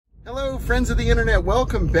Hello, friends of the internet.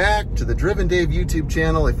 Welcome back to the Driven Dave YouTube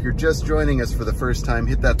channel. If you're just joining us for the first time,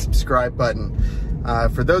 hit that subscribe button.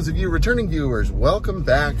 For those of you returning viewers, welcome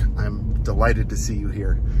back. I'm delighted to see you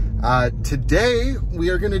here. Today, we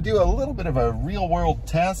are going to do a little bit of a real world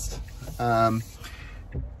test.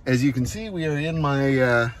 As you can see, we are in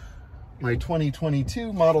my my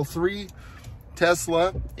 2022 Model 3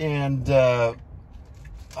 Tesla, and I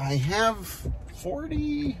have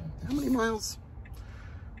 40, how many miles?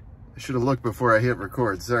 I should have looked before I hit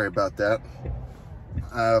record. Sorry about that.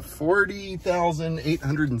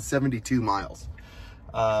 40,872 miles.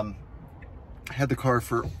 I had the car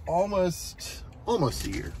for almost a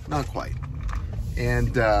year, not quite.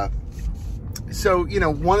 And so, you know,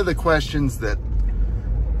 one of the questions that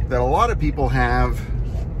a lot of people have,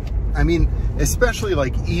 I mean, especially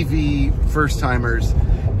like EV first timers,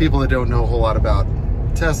 people that don't know a whole lot about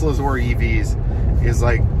Teslas or EVs, is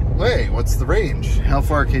like, hey, what's the range? How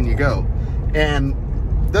far can you go? And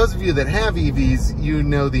those of you that have EVs, you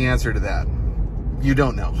know the answer to that. You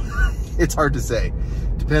don't know. It's hard to say.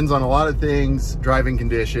 Depends on a lot of things: driving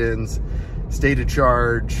conditions, state of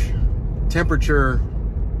charge, temperature,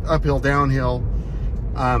 uphill, downhill,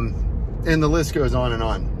 and the list goes on and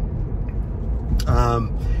on.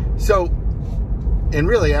 And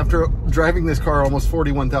really, after driving this car almost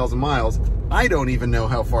 41,000 miles, I don't even know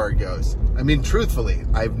how far it goes. I mean, truthfully,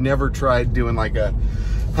 I've never tried doing like a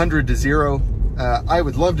 100 to 0. I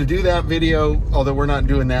would love to do that video, although we're not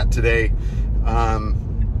doing that today. I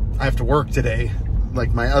have to work today,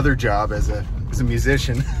 like my other job as a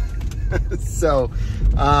musician. So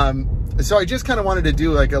I just kind of wanted to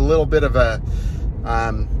do like a little bit of a,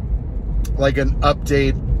 like an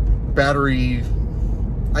update battery.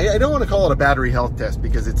 I don't want to call it a battery health test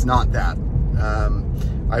because it's not that.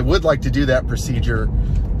 I would like to do that procedure,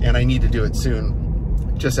 and I need to do it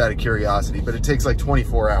soon, just out of curiosity, but it takes like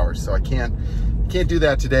 24 hours, so I can't do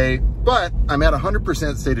that today. But I'm at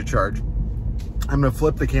 100% state of charge. I'm gonna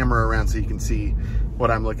flip the camera around so you can see what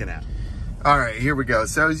I'm looking at. All right, here we go.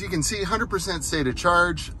 So as you can see, 100% state of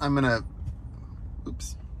charge. I'm gonna,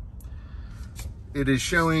 oops. It is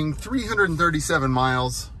showing 337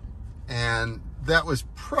 miles, and that was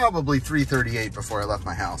probably 338 before I left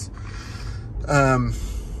my house.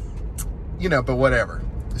 You know, but whatever.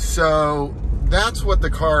 So that's what the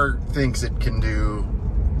car thinks it can do.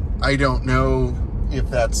 I don't know if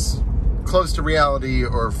that's close to reality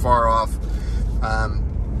or far off.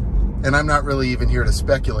 And I'm not really even here to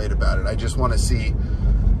speculate about it. I just want to see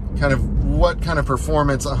kind of what kind of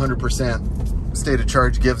performance 100% state of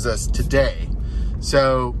charge gives us today.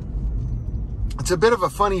 So it's a bit of a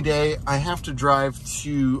funny day. I have to drive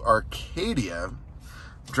to Arcadia,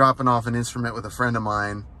 dropping off an instrument with a friend of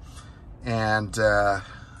mine. And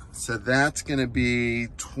so that's going to be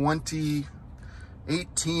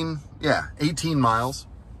 18 miles.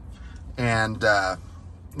 And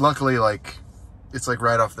luckily, like, it's like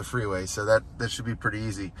right off the freeway, so that should be pretty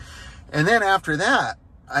easy. And then after that,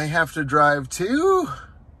 I have to drive to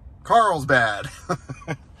Carlsbad,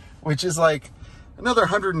 which is like another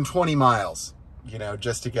 120 miles, you know,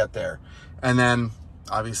 just to get there. And then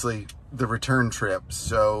obviously the return trip.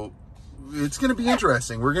 So it's going to be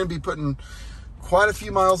interesting. We're going to be putting quite a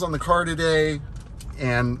few miles on the car today,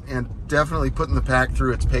 and definitely putting the pack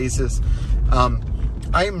through its paces.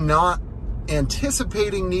 I'm not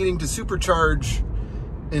anticipating needing to supercharge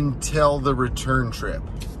until the return trip,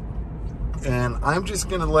 and I'm just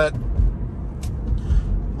going to let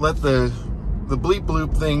the bleep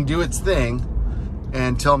bloop thing do its thing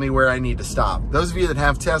and tell me where I need to stop. Those of you that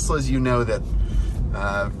have Teslas, you know that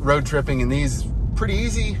road tripping in these pretty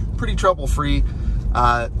easy, pretty trouble-free.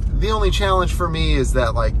 The only challenge for me is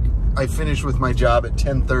that, like, I finish with my job at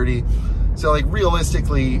 10:30. So, like,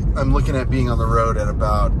 realistically, I'm looking at being on the road at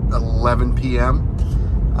about 11 p.m.,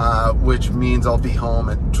 which means I'll be home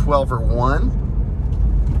at 12 or 1.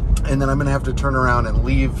 And then I'm going to have to turn around and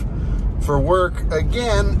leave for work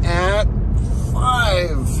again at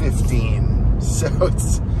 5:15. So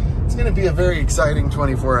it's going to be a very exciting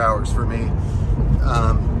 24 hours for me.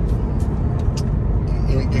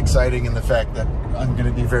 Exciting in the fact that I'm going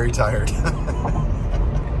to be very tired.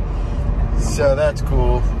 So that's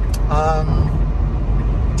cool.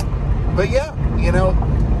 But yeah, you know,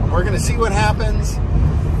 we're going to see what happens.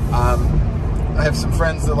 I have some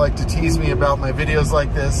friends that like to tease me about my videos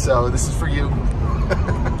like this, so this is for you.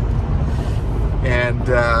 And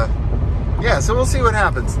yeah, so we'll see what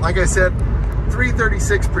happens. Like I said,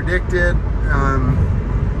 336 predicted.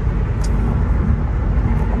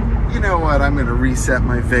 You know what? I'm going to reset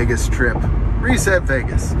my Vegas trip. Reset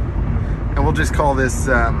Vegas. And we'll just call this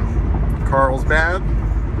Carlsbad.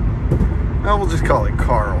 Well, we'll just call it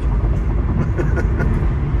Carl.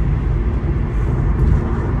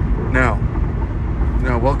 No,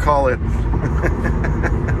 we'll call it.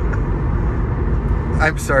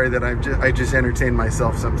 I'm sorry that I just entertain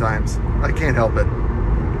myself sometimes. I can't help it.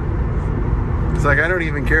 It's like I don't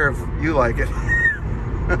even care if you like it.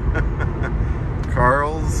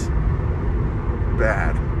 Carlsbad.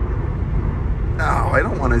 No, I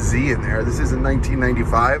don't want a Z in there. This isn't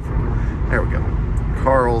 1995. There we go.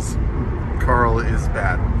 Carl is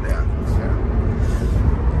bad. Yeah.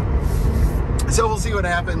 So we'll see what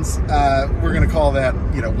happens. We're gonna call that,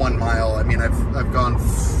 1 mile. I mean, I've gone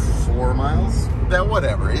 4 miles. That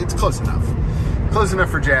whatever. It's close enough. Close enough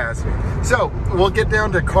for jazz. So we'll get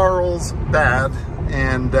down to Carlsbad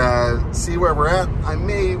and see where we're at. I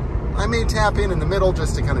may tap in the middle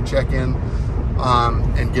just to kind of check in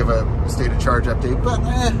and give a state of charge update. But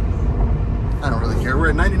I don't really care. We're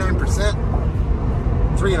at 99%.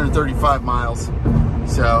 335 miles.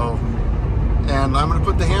 So, and I'm gonna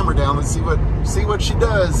put the hammer down. Let's see what she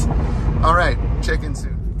does. All right, check in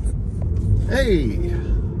soon. Hey,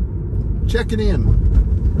 checking in.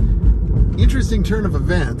 Interesting turn of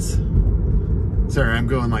events. Sorry, I'm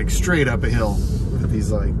going like straight up a hill with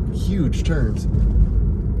these like huge turns.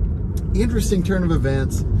 Interesting turn of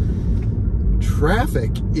events.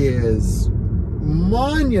 Traffic is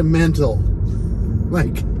monumental.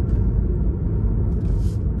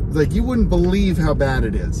 Like you wouldn't believe how bad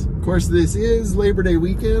it is. Of course, this is Labor Day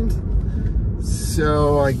weekend,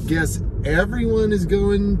 so I guess everyone is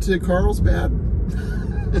going to Carlsbad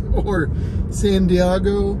or San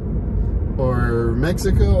Diego or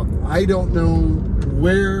Mexico. I don't know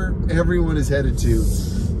where everyone is headed to,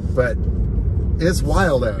 but it's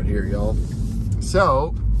wild out here, y'all.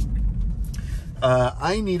 So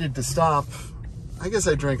I needed to stop. I guess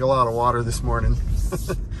I drank a lot of water this morning.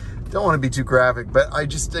 Don't want to be too graphic, but I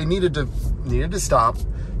needed to stop.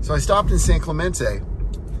 So I stopped in San Clemente,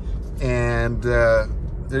 and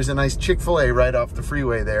there's a nice Chick-fil-A right off the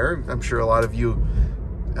freeway there. I'm sure a lot of you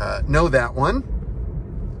know that one.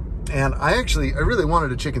 And I really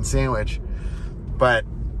wanted a chicken sandwich, but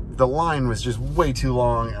the line was just way too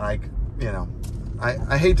long. And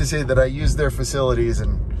I hate to say that I used their facilities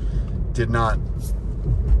and did not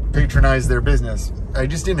patronize their business. I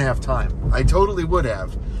just didn't have time. I totally would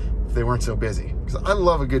have if they weren't so busy. Because I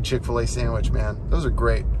love a good Chick-fil-A sandwich, man. Those are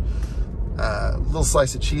great. A little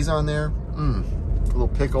slice of cheese on there. A little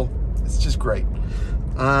pickle. It's just great.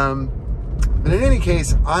 But in any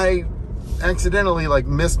case, I accidentally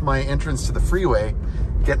missed my entrance to the freeway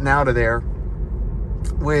getting out of there,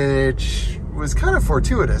 which was kind of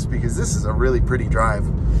fortuitous because this is a really pretty drive.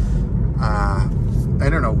 I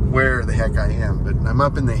don't know where the heck I am, but I'm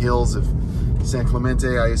up in the hills of San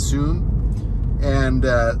Clemente, I assume. And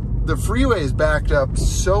the freeway is backed up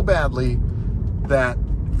so badly that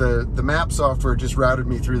the map software just routed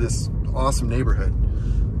me through this awesome neighborhood.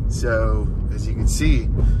 So as you can see,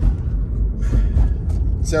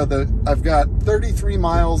 I've got 33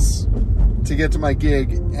 miles to get to my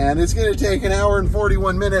gig, and it's going to take 1 hour and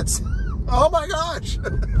 41 minutes. Oh my gosh!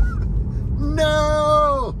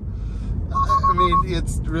 No! I mean,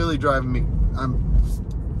 it's really driving me.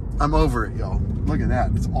 I'm over it, y'all. Look at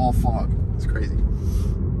that. It's all fog. It's crazy.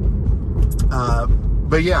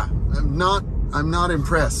 But yeah, I'm not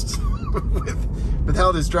impressed with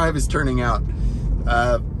how this drive is turning out.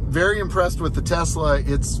 Very impressed with the Tesla.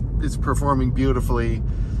 It's performing beautifully.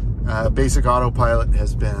 Basic autopilot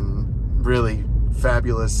has been really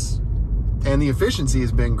fabulous, and the efficiency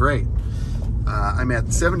has been great. I'm at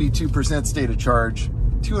 72% state of charge,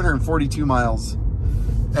 242 miles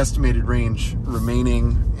estimated range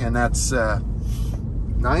remaining, and that's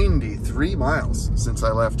 93 miles since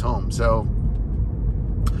I left home. So,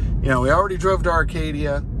 we already drove to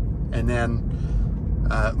Arcadia, and then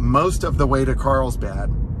most of the way to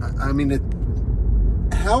Carlsbad. I mean,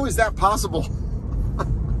 how is that possible?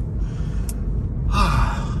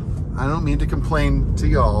 I don't mean to complain to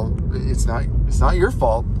y'all. It's not your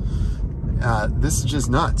fault. This is just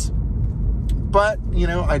nuts. But,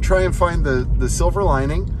 I try and find the silver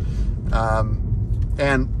lining.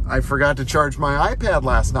 And I forgot to charge my iPad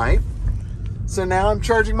last night. So now I'm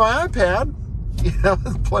charging my iPad.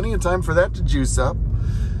 Plenty of time for that to juice up.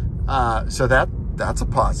 So that's a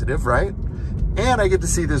positive, right? And I get to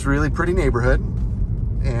see this really pretty neighborhood.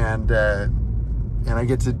 And I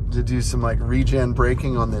get to do some regen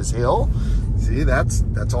braking on this hill. See, that's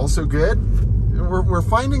also good. We're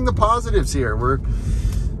finding the positives here.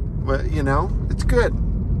 It's good.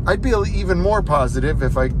 I'd be even more positive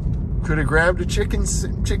if I could have grabbed a chicken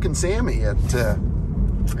Sammy at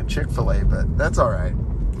Chick-fil-A, but that's all right.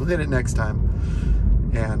 We'll hit it next time.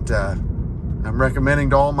 And I'm recommending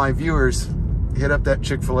to all my viewers, hit up that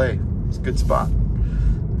Chick-fil-A. It's a good spot.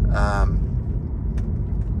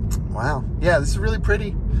 Wow. Yeah, this is really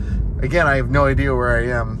pretty. Again, I have no idea where I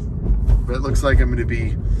am, but it looks like I'm going to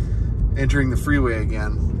be entering the freeway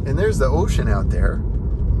again. And there's the ocean out there,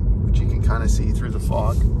 which you can kind of see through the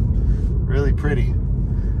fog. Really pretty.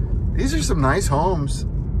 These are some nice homes.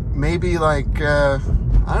 Maybe like, I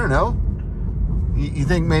don't know. You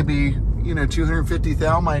think maybe, you know,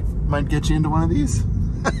 250,000 might get you into one of these?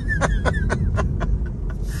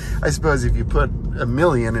 I suppose if you put $1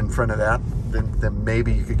 million in front of that, then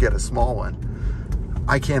maybe you could get a small one.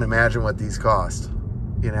 I can't imagine what these cost.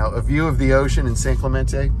 You know, a view of the ocean in San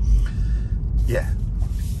Clemente, yeah.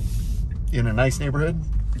 In a nice neighborhood,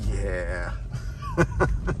 yeah.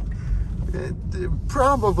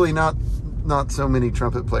 Probably not so many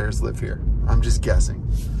trumpet players live here. I'm just guessing.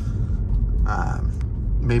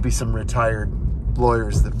 Maybe some retired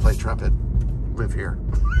lawyers that play trumpet live here.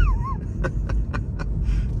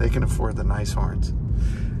 They can afford the nice horns.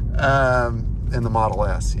 And the Model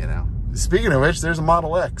S, you know. Speaking of which, there's a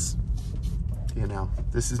Model X. You know,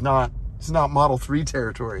 this is not Model 3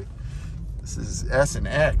 territory. This is S and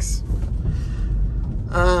X.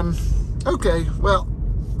 Okay, well,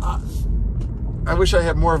 I wish I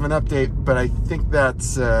had more of an update, but I think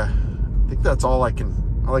that's all I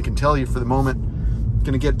can tell you for the moment.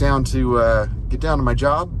 Gonna get down to my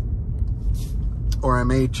job, or I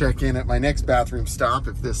may check in at my next bathroom stop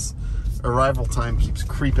if this arrival time keeps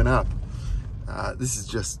creeping up. This is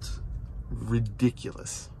just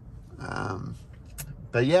ridiculous.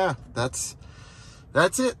 But yeah, that's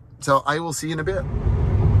it. So I will see you in a bit.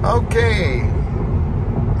 Okay,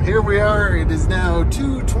 here we are. It is now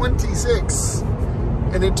 2:26,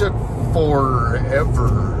 and it took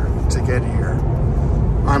forever to get here.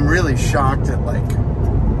 I'm really shocked at like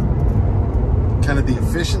kind of the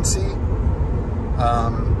efficiency.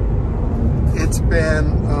 It's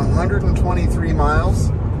been 123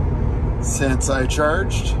 miles since I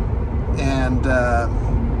charged, and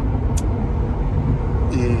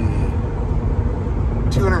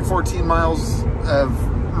 214 miles of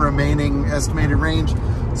remaining estimated range,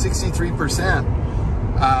 63%.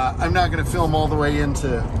 I'm not going to film all the way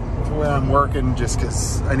into where I'm working just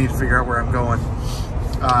because I need to figure out where I'm going.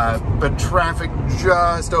 But traffic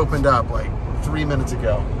just opened up like 3 minutes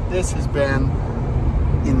ago. This has been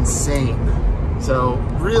insane. So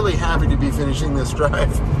really happy to be finishing this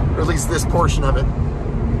drive, or at least this portion of it.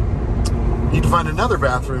 Need to find another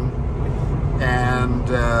bathroom, and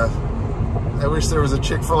I wish there was a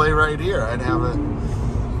Chick-fil-A right here. I'd have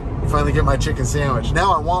finally get my chicken sandwich.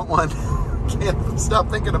 Now I want one. Can't stop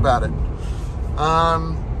thinking about it.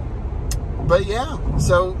 But yeah,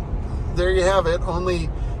 so there you have it. Only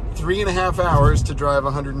 3.5 hours to drive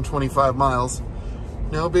 125 miles.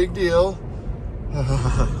 No big deal.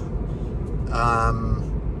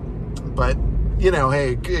 But you know,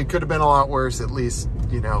 hey, it could have been a lot worse. At least,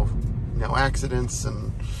 you know, no accidents,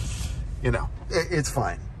 and you know, it's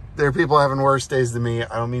fine. There are people having worse days than me.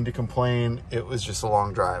 I don't mean to complain. It was just a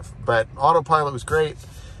long drive, but autopilot was great,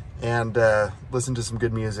 and listened to some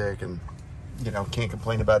good music, and you know, can't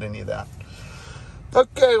complain about any of that.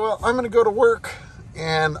 Okay, well, I'm going to go to work,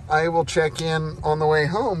 and I will check in on the way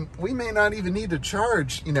home. We may not even need to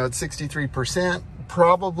charge, you know, at 63%.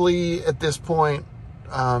 Probably at this point,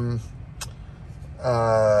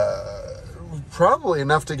 probably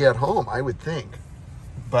enough to get home, I would think.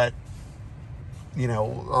 But, you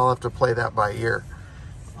know, I'll have to play that by ear.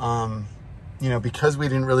 You know, because we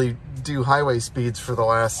didn't really do highway speeds for the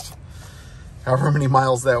last however many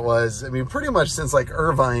miles that was. I mean, pretty much since like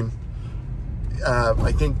Irvine,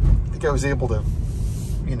 I think I was able to,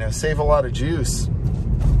 you know, save a lot of juice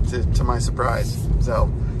to my surprise. So,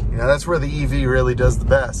 you know, that's where the EV really does the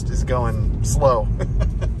best, is going slow.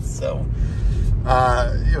 So,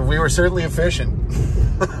 we were certainly efficient.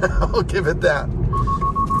 I'll give it that.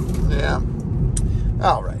 Yeah.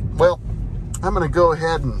 All right. Well, I'm going to go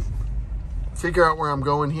ahead and figure out where I'm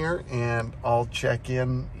going here, and I'll check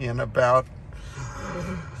in about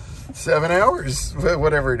 7 hours,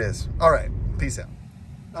 whatever it is. All right. Peace out.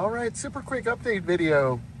 All right. Super quick update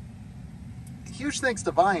video. Huge thanks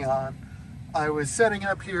to Vion. I was setting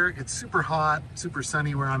up here. It's super hot, super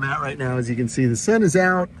sunny where I'm at right now. As you can see, the sun is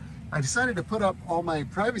out. I decided to put up all my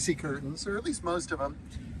privacy curtains, or at least most of them,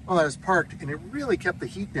 while I was parked, and it really kept the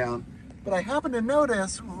heat down. But I happened to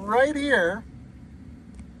notice right here,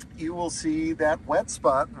 you will see that wet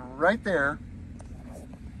spot right there.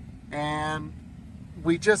 And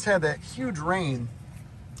we just had that huge rain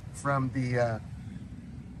from the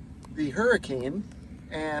hurricane,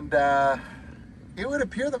 and it would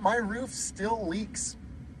appear that my roof still leaks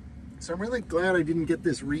So I'm really glad I didn't get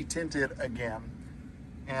this retinted again.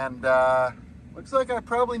 And looks like I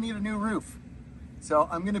probably need a new roof. So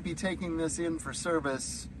I'm going to be taking this in for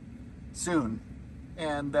service soon.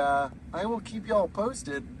 And I will keep y'all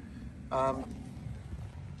posted. I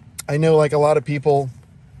know, like, a lot of people,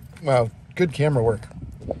 wow, good camera work.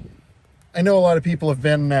 I know a lot of people have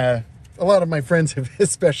been, a lot of my friends have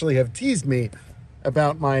especially have teased me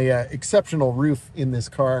about my exceptional roof in this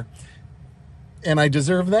car. And I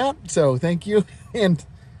deserve that, so thank you. And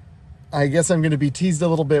I guess I'm going to be teased a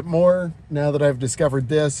little bit more now that I've discovered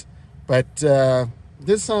this. But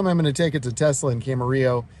this time I'm going to take it to Tesla and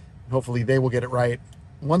Camarillo. Hopefully they will get it right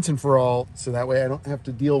once and for all, so that way I don't have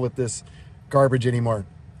to deal with this garbage anymore.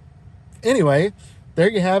 Anyway, there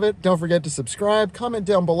you have it. Don't forget to subscribe, comment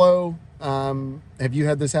down below. Have you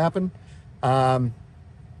had this happen? I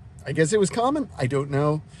guess it was common. I don't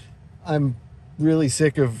know. I'm really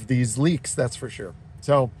sick of these leaks, that's for sure.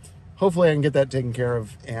 So hopefully I can get that taken care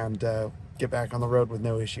of and get back on the road with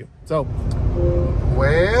no issue. So,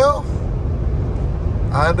 well,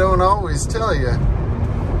 I don't always tell you,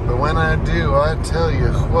 but when I do, I tell you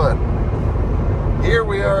what. Here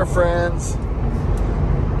we are, friends,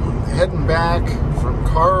 heading back from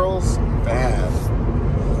Carlsbad.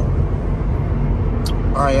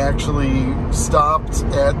 I actually stopped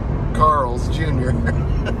at Carl's Jr.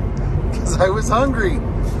 because I was hungry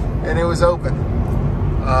and it was open.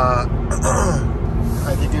 I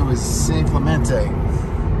think it was San Clemente.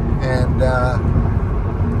 And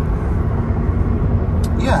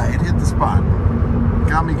yeah, it hit the spot.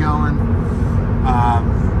 Got me going.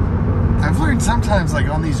 I've learned sometimes, like,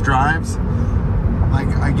 on these drives, like,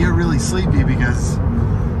 I get really sleepy because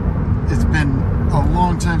it's been a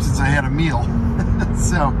long time since I had a meal.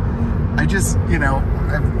 So I just, you know,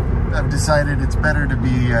 I've decided it's better to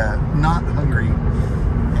be not hungry,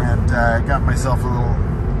 and got myself a little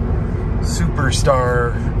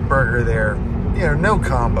superstar burger there. You know, no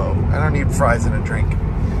combo. I don't need fries and a drink,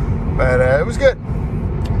 but it was good.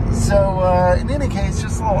 So in any case,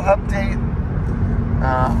 just a little update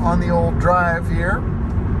on the old drive here.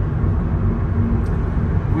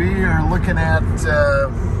 We are looking at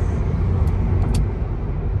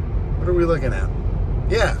what are we looking at?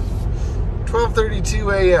 Yeah,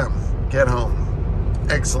 12:32 a.m. Get home.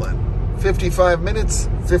 Excellent. 55 minutes,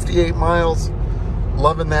 58 miles.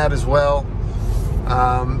 Loving that as well.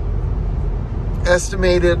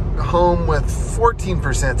 Estimated home with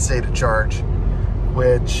 14% state of charge,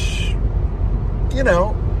 which, you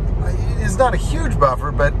know, is not a huge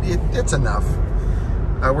buffer, but it's enough.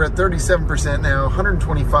 We're at 37% now,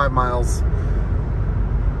 125 miles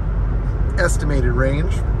estimated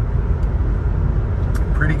range.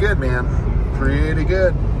 Pretty good, man. Pretty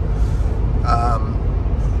good.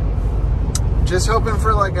 Just hoping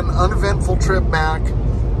for, like, an uneventful trip back.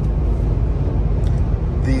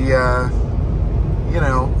 You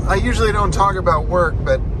know, I usually don't talk about work,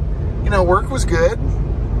 but, you know, work was good.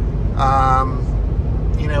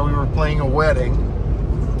 You know, we were playing a wedding,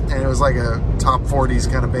 and it was like a top 40s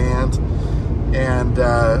kind of band, and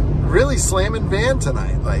really slamming band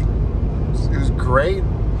tonight. Like, it was great.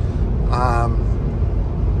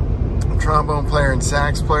 Trombone player and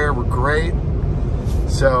sax player were great.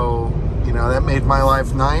 So, you know, that made my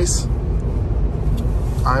life nice.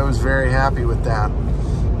 I was very happy with that.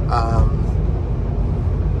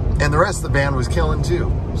 And the rest of the band was killing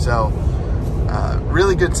too. So,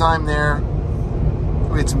 really good time there.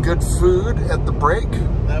 We had some good food at the break.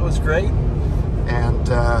 That was great. And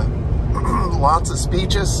lots of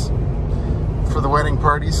speeches for the wedding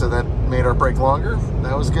party, so that made our break longer.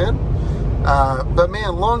 That was good. But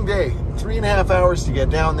man, long day. 3.5 hours to get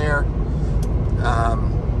down there.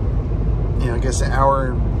 You know, I guess an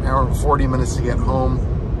hour and 40 minutes to get home.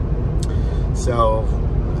 So,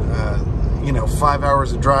 you know, 5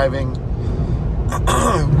 hours of driving.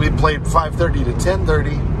 We played 5:30 to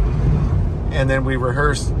 10:30, and then we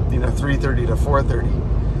rehearsed, you know, 3:30 to 4:30.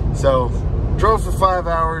 So, drove for 5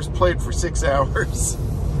 hours, played for 6 hours.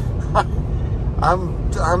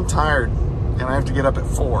 I'm tired, and I have to get up at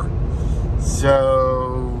 4.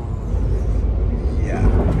 So, yeah.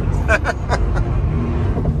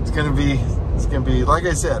 It's gonna be, like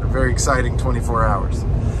I said, a very exciting 24 hours.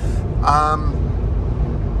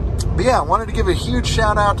 But yeah, I wanted to give a huge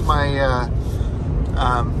shout out to my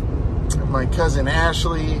my cousin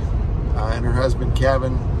Ashley and her husband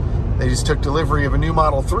Kevin. They just took delivery of a new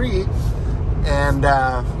Model 3, and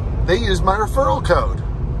they used my referral code.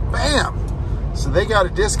 Bam! So they got a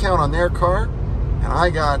discount on their car, and I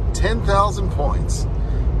got 10,000 points.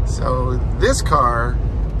 So this car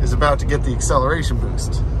is about to get the acceleration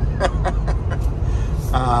boost.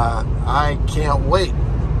 I can't wait.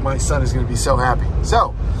 my son is going to be so happy.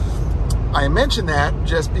 So I mentioned that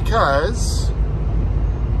just because,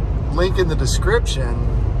 link in the description,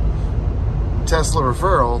 Tesla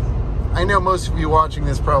referral. I know most of you watching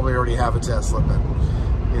this probably already have a Tesla, but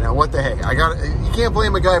you know, what the heck? You can't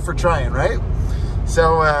blame a guy for trying, right?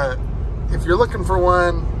 So if you're looking for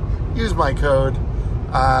one, use my code.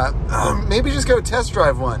 Maybe just go test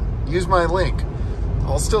drive one. Use my link.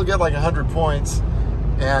 I'll still get like 100 points.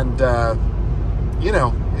 And, you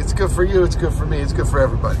know, it's good for you. It's good for me. It's good for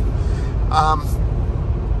everybody.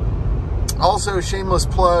 Also, shameless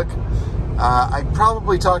plug. I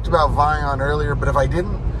probably talked about Vion earlier, but if I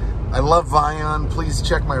didn't, I love Vion. Please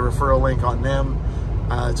check my referral link on them.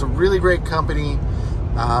 It's a really great company.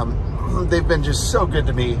 They've been just so good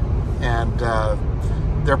to me, and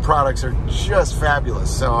their products are just fabulous.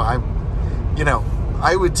 So you know,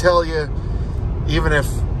 I would tell you, even if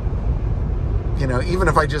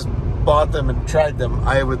I just bought them and tried them,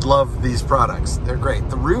 I would love these products. They're great.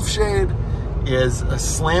 The roof shade is a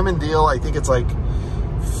slamming deal. I think it's like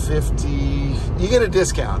 50, you get a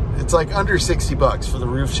discount. It's like under 60 bucks for the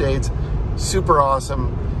roof shades. Super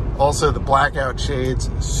awesome. Also the blackout shades,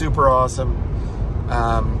 super awesome.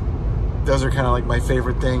 Those are kind of like my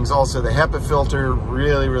favorite things. Also the HEPA filter,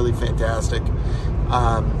 really, really fantastic.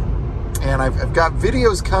 And I've got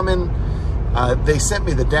videos coming. They sent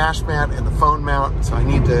me the dash mat and the phone mount, so I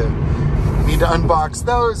need to unbox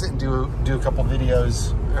those and do a couple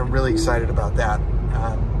videos. I'm really excited about that.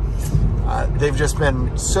 They've just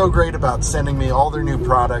been so great about sending me all their new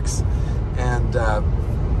products, and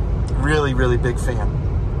really, really big fan.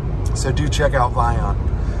 So do check out Vion.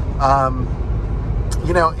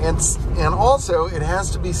 You know, and also it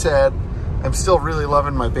has to be said, I'm still really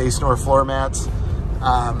loving my Base Nor floor mats.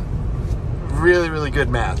 Really, really good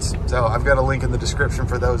mats. So I've got a link in the description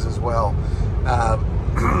for those as well.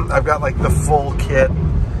 I've got like the full kit,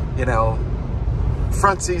 you know,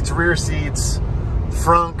 front seats, rear seats,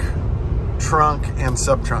 frunk, trunk, and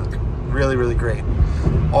sub-trunk. Really, really great.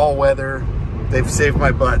 All weather. They've saved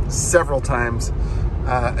my butt several times.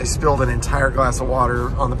 I spilled an entire glass of water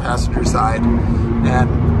on the passenger side,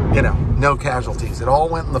 and, you know, no casualties. It all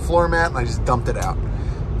went in the floor mat, and I just dumped it out.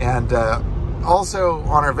 And also,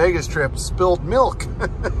 on our Vegas trip, spilled milk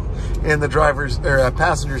in the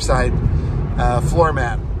passenger side floor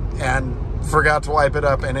mat, and forgot to wipe it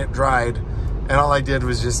up, and it dried. And all I did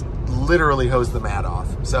was just literally hose the mat off.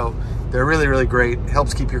 So they're really, really great.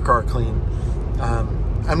 Helps keep your car clean.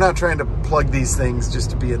 I'm not trying to plug these things just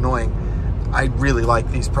to be annoying. I really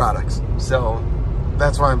like these products. So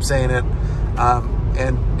that's why I'm saying it.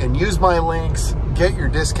 And use my links, get your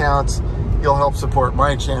discounts. You'll help support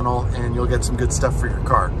my channel, and you'll get some good stuff for your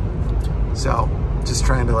car. So just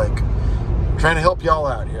trying to help y'all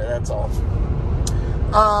out here, that's all.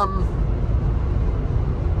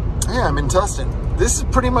 Yeah, I'm in Tustin. This is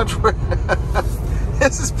pretty much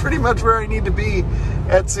where I need to be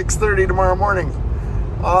at 6:30 tomorrow morning.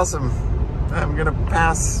 Awesome. I'm gonna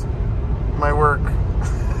pass my work.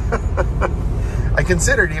 I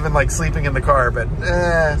considered even like sleeping in the car, but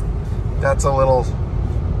that's a little,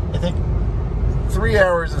 I think 3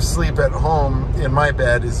 hours of sleep at home in my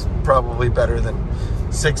bed is probably better than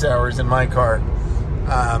 6 hours in my car.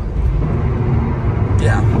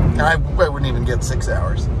 Yeah, I wouldn't even get 6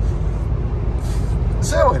 hours.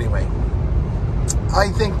 So anyway, I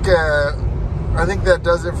think that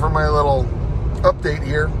does it for my little update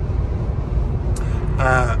here.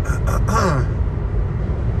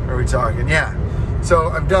 Are we talking? Yeah. So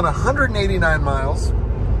I've done 189 miles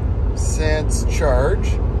since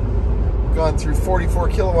charge. Gone through 44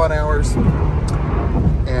 kilowatt hours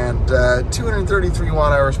and 233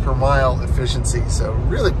 watt hours per mile efficiency. So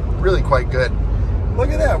really, really quite good. Look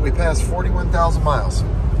at that. We passed 41,000 miles.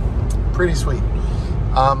 Pretty sweet.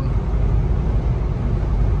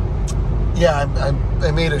 Yeah,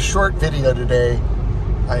 I made a short video today.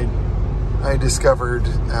 I discovered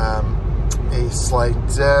a slight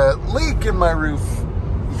leak in my roof.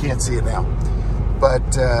 You can't see it now.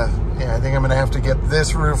 But yeah, I think I'm gonna have to get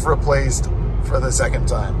this roof replaced for the second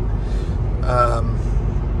time.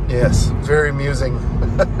 Yes, very amusing.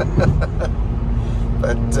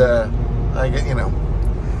 But I get, you know,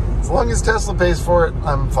 as long as Tesla pays for it,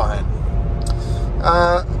 I'm fine.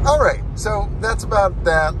 All right, so that's about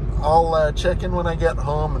that. I'll check in when I get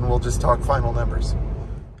home, and we'll just talk final numbers.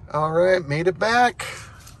 All right, made it back,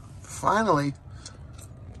 finally.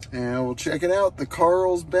 And we'll check it out, the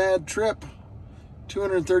Carlsbad trip,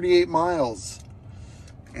 238 miles.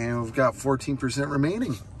 And we've got 14%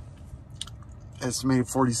 remaining. Estimated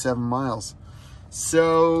 47 miles.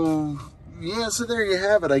 So, yeah, so there you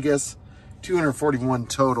have it. I guess 241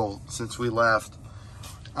 total since we left.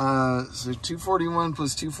 So 241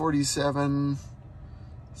 plus 247.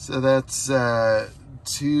 So that's oh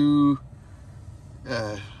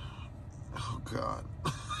God,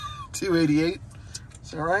 288.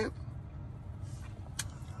 Is that right?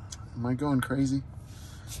 Am I going crazy?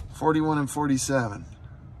 41 and 47.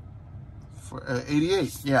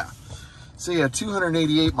 88, yeah. So yeah,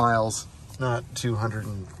 288 miles, not 200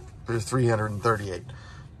 or 338.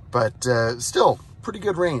 But still, pretty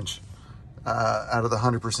good range out of the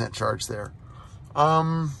 100% charge there.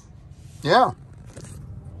 Yeah.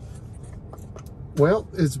 Well,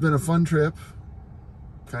 it's been a fun trip,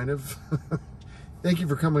 kind of. Thank you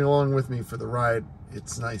for coming along with me for the ride.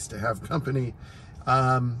 It's nice to have company.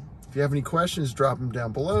 If you have any questions, drop them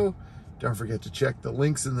down below. Don't forget to check the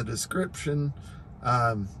links in the description,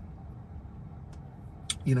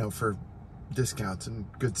 you know, for discounts and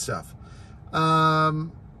good stuff.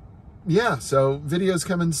 Yeah, so videos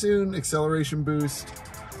coming soon, acceleration boost,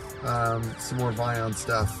 some more Vion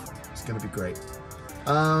stuff. It's going to be great.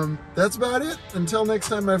 That's about it. Until next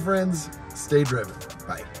time, my friends, stay driven.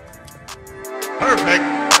 Bye.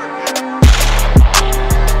 Perfect.